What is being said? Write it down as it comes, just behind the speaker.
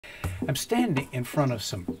I'm standing in front of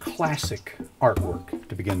some classic artwork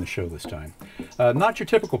to begin the show this time. Not your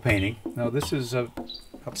typical painting. No, this is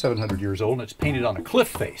about 700 years old, and it's painted on a cliff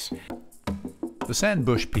face. The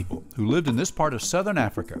Sandbush people, who lived in this part of southern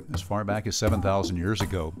Africa as far back as 7,000 years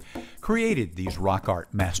ago, created these rock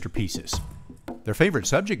art masterpieces. Their favorite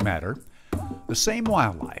subject matter, the same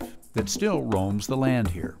wildlife that still roams the land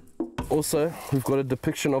here. Also, we've got a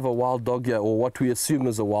depiction of a wild dog here, or what we assume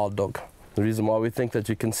is a wild dog. The reason why we think that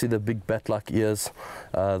you can see the big bat-like ears,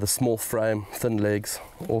 the small frame, thin legs,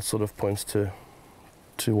 all sort of points to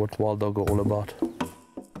what wild dog are all about.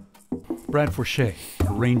 Brad Forchet,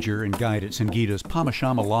 a ranger and guide at Singita's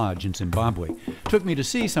Pamushana Lodge in Zimbabwe, took me to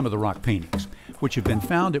see some of the rock paintings, which have been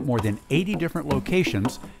found at more than 80 different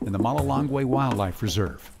locations in the Malilangwe Wildlife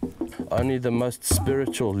Reserve. Only the most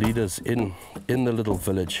spiritual leaders in the little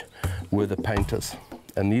village were the painters.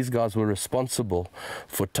 And these guys were responsible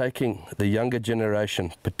for taking the younger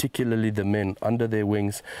generation, particularly the men, under their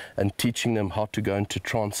wings and teaching them how to go into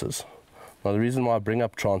trances. Now, the reason why I bring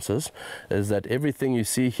up trances is that everything you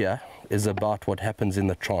see here is about what happens in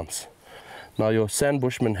the trance. Now, your sand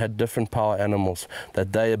bushmen had different power animals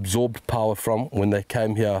that they absorbed power from when they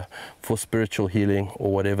came here for spiritual healing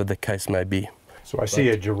or whatever the case may be. So I see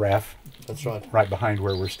a giraffe. That's right. Right behind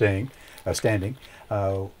where we're standing. I've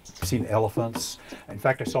seen elephants. In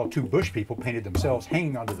fact, I saw two bush people painted themselves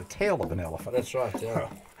hanging onto the tail of an elephant. That's right, yeah.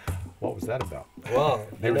 What was that about? Well,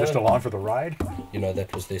 they were just along for the ride? You know,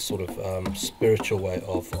 that was their sort of spiritual way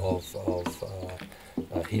of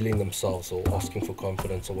healing themselves or asking for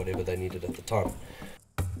confidence or whatever they needed at the time.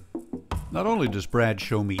 Not only does Brad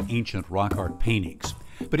show me ancient rock art paintings,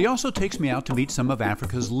 but he also takes me out to meet some of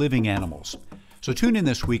Africa's living animals. So tune in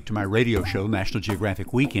this week to my radio show, National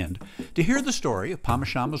Geographic Weekend, to hear the story of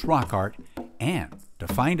Pamushana's rock art and to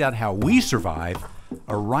find out how we survive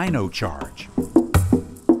a rhino charge.